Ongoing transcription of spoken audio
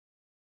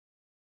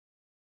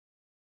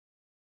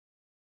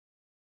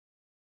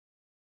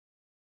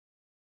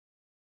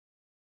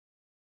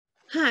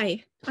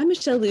Hi, I'm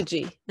Michelle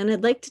Lougee, and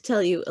I'd like to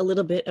tell you a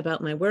little bit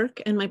about my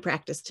work and my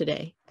practice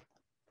today.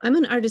 I'm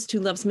an artist who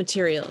loves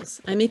materials.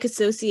 I make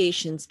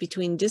associations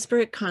between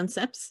disparate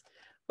concepts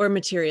or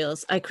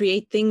materials. I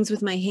create things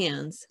with my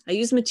hands. I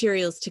use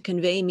materials to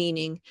convey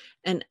meaning,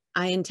 and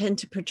I intend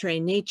to portray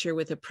nature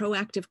with a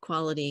proactive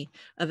quality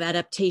of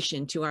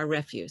adaptation to our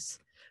refuse.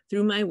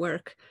 Through my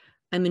work,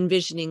 I'm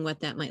envisioning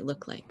what that might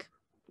look like.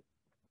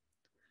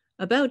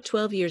 About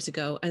 12 years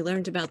ago, I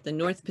learned about the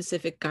North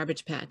Pacific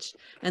garbage patch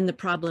and the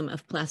problem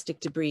of plastic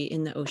debris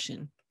in the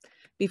ocean.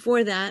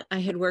 Before that, I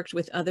had worked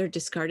with other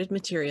discarded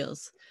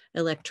materials,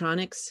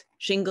 electronics,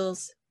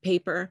 shingles,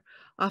 paper,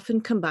 often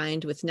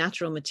combined with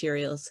natural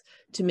materials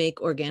to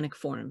make organic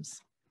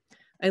forms.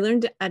 I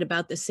learned at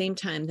about the same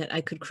time that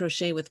I could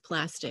crochet with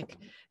plastic,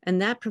 and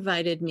that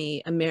provided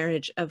me a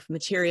marriage of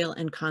material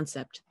and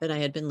concept that I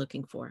had been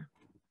looking for.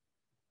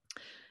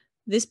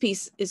 This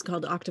piece is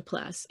called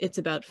Octoplast. It's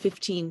about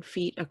 15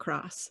 feet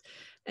across,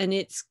 and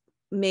it's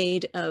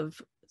made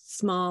of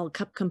small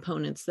cup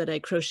components that I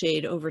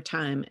crocheted over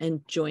time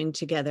and joined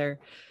together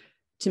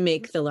to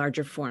make the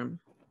larger form.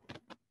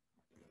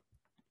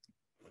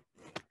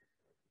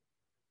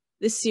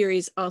 This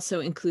series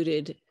also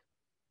included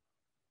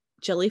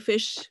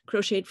jellyfish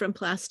crocheted from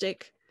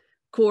plastic,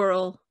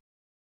 coral,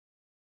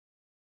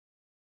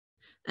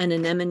 an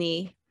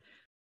anemone,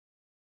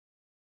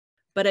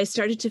 but I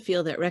started to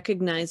feel that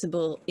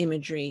recognizable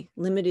imagery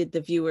limited the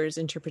viewer's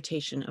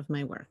interpretation of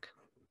my work.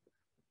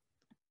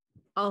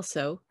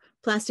 Also,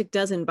 plastic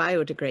doesn't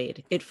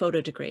biodegrade, it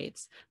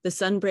photodegrades. The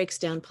sun breaks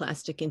down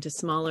plastic into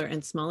smaller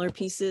and smaller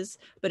pieces,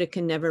 but it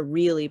can never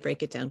really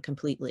break it down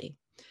completely.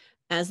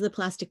 As the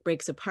plastic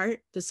breaks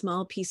apart, the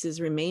small pieces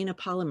remain a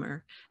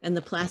polymer, and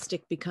the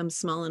plastic becomes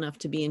small enough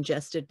to be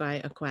ingested by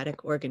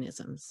aquatic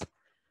organisms.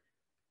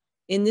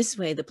 In this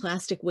way, the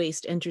plastic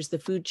waste enters the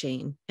food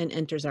chain and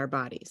enters our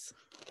bodies.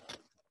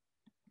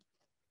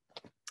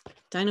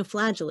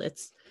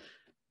 Dinoflagellates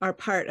are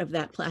part of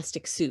that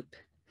plastic soup.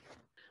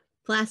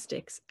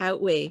 Plastics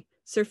outweigh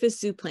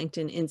surface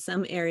zooplankton in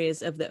some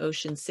areas of the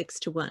ocean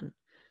 6-to-1.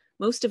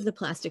 Most of the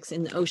plastics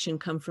in the ocean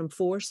come from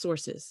 4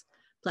 sources: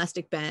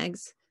 plastic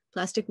bags,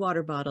 plastic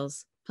water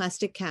bottles,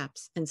 plastic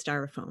caps, and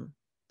styrofoam.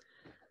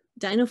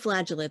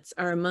 Dinoflagellates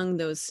are among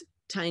those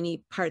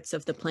tiny parts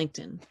of the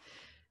plankton.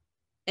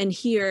 And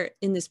here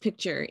in this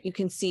picture, you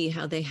can see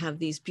how they have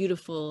these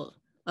beautiful,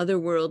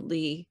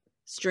 otherworldly,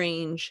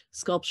 strange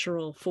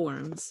sculptural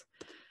forms.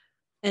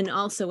 And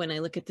also when I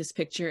look at this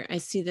picture, I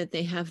see that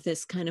they have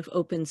this kind of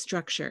open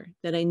structure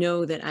that I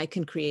know that I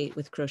can create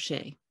with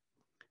crochet.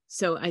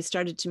 So I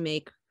started to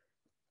make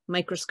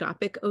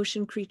microscopic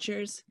ocean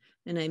creatures,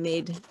 and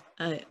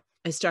I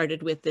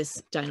started with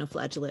this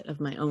dinoflagellate of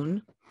my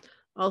own.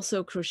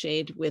 Also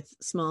crocheted with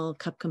small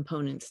cup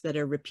components that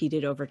are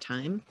repeated over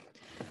time.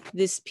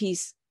 This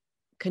piece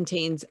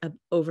contains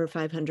over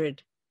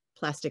 500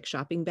 plastic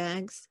shopping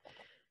bags,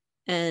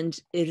 and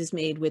it is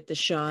made with the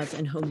Shaw's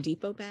and Home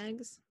Depot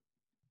bags.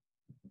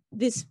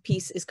 This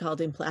piece is called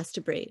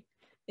Implastibrate.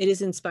 It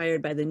is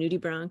inspired by the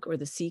nudibranch or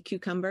the sea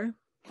cucumber,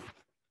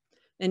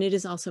 and it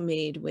is also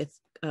made with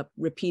a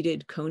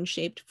repeated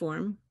cone-shaped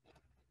form.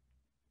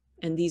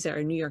 And these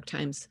are New York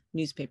Times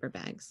newspaper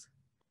bags.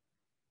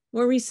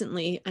 More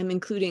recently, I'm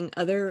including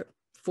other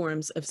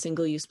forms of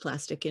single-use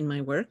plastic in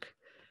my work.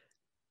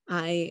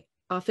 I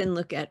often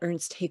look at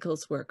Ernst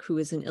Haeckel's work, who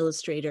is an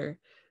illustrator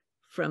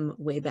from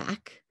way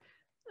back,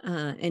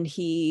 and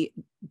he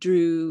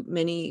drew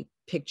many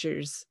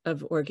pictures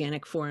of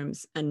organic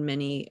forms and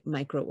many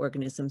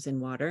microorganisms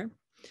in water.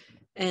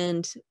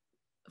 And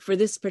for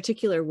this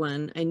particular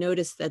one, I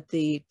noticed that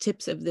the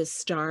tips of this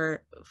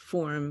star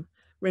form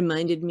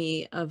reminded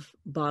me of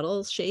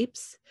bottle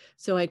shapes.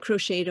 So I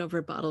crocheted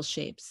over bottle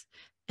shapes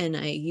and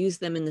I used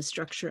them in the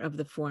structure of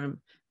the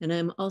form. And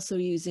I'm also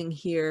using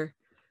here,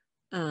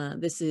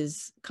 this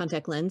is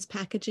contact lens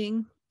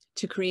packaging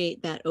to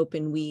create that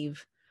open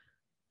weave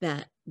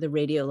that the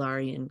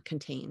radiolarian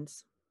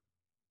contains.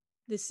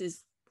 This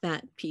is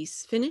that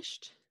piece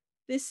finished.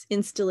 This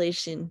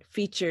installation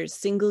features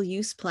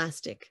single-use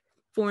plastic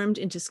formed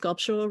into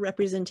sculptural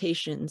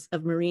representations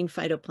of marine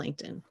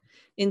phytoplankton,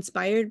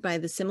 inspired by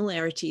the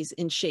similarities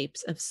in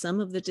shapes of some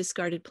of the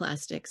discarded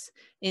plastics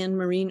and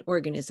marine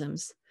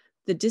organisms.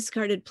 The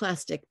discarded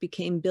plastic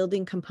became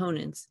building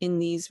components in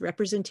these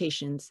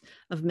representations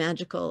of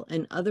magical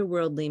and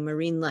otherworldly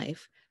marine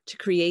life to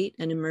create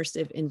an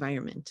immersive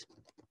environment.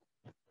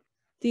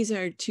 These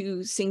are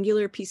 2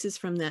 singular pieces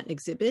from that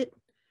exhibit,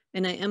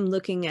 and I am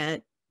looking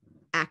at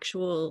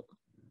actual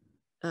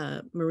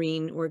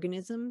marine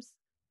organisms.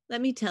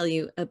 Let me tell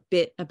you a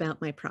bit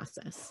about my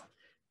process.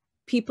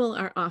 People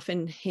are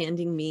often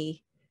handing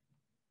me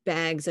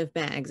bags of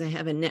bags. I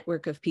have a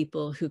network of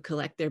people who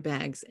collect their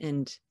bags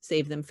and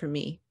save them for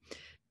me.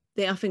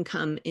 They often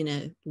come in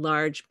a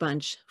large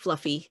bunch,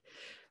 fluffy,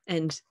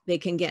 and they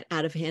can get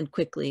out of hand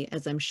quickly,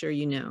 as I'm sure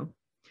you know.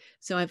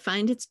 So I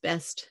find it's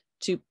best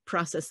to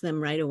process them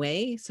right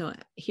away. So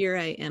here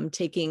I am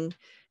taking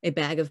a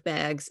bag of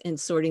bags and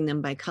sorting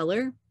them by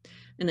color.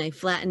 and I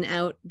flatten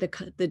out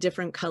the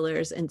different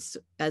colors and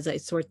as I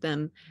sort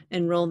them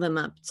and roll them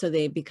up so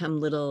they become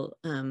little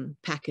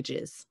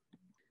packages.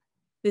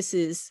 This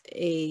is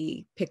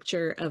a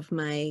picture of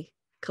my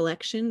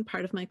collection,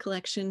 part of my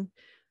collection.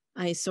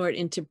 I sort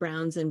into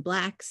browns and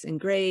blacks and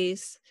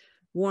grays,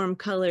 warm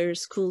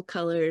colors, cool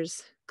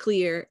colors,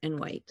 clear and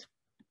white.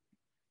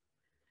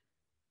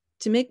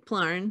 To make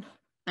plarn,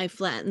 I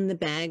flatten the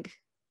bag.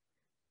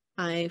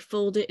 I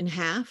fold it in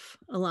half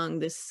along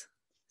this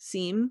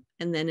seam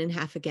and then in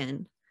half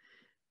again.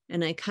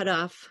 And I cut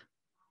off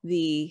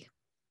the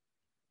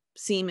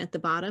seam at the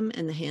bottom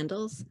and the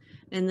handles.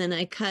 And then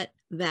I cut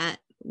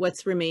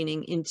what's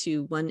remaining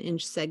into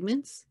 1-inch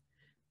segments.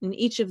 And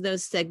each of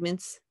those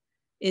segments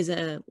is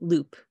a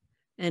loop.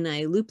 And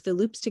I loop the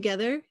loops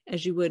together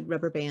as you would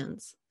rubber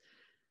bands.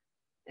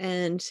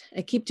 And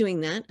I keep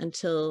doing that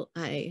until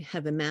I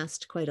have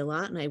amassed quite a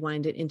lot and I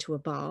wind it into a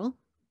ball.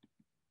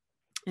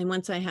 And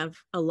once I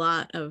have a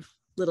lot of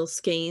little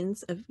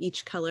skeins of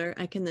each color,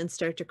 I can then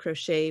start to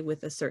crochet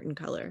with a certain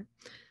color.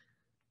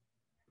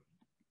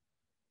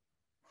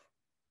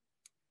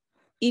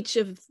 Each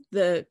of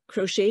the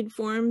crocheted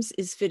forms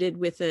is fitted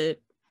with a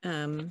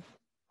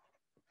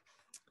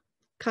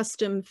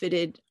custom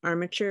fitted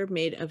armature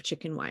made of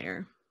chicken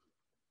wire.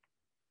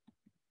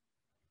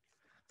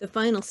 The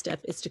final step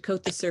is to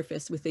coat the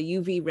surface with a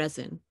UV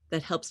resin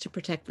that helps to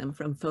protect them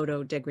from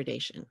photo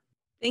degradation.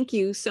 Thank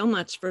you so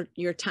much for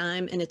your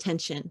time and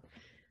attention.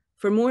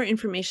 For more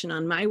information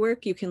on my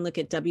work, you can look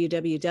at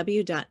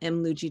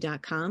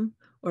www.mlougee.com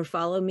or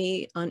follow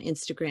me on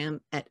Instagram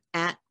at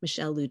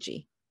Michelle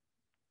Lougee.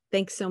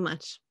 Thanks so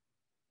much.